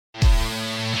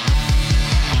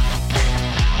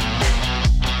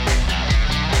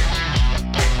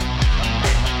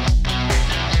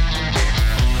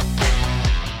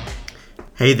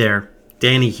Hey there,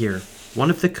 Danny here,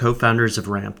 one of the co-founders of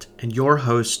Ramped and your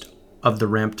host of the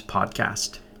Ramped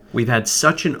podcast. We've had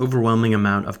such an overwhelming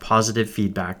amount of positive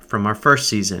feedback from our first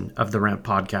season of the Ramped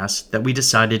podcast that we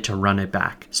decided to run it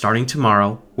back. Starting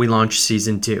tomorrow, we launch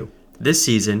season 2. This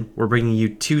season, we're bringing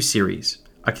you 2 series,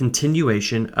 a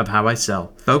continuation of How I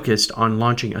Sell, focused on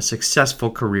launching a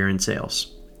successful career in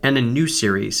sales, and a new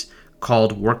series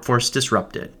called Workforce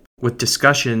Disrupted, with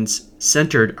discussions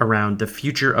centered around the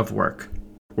future of work.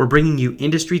 We're bringing you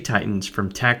industry titans from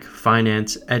tech,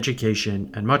 finance, education,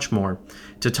 and much more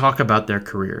to talk about their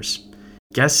careers.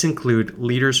 Guests include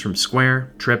leaders from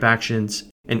Square, TripActions,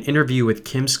 an interview with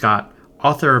Kim Scott,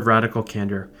 author of Radical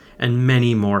Candor, and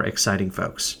many more exciting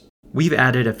folks. We've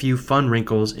added a few fun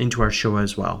wrinkles into our show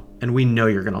as well, and we know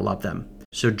you're going to love them.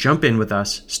 So jump in with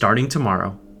us starting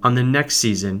tomorrow on the next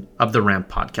season of the Ramp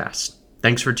podcast.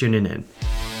 Thanks for tuning in.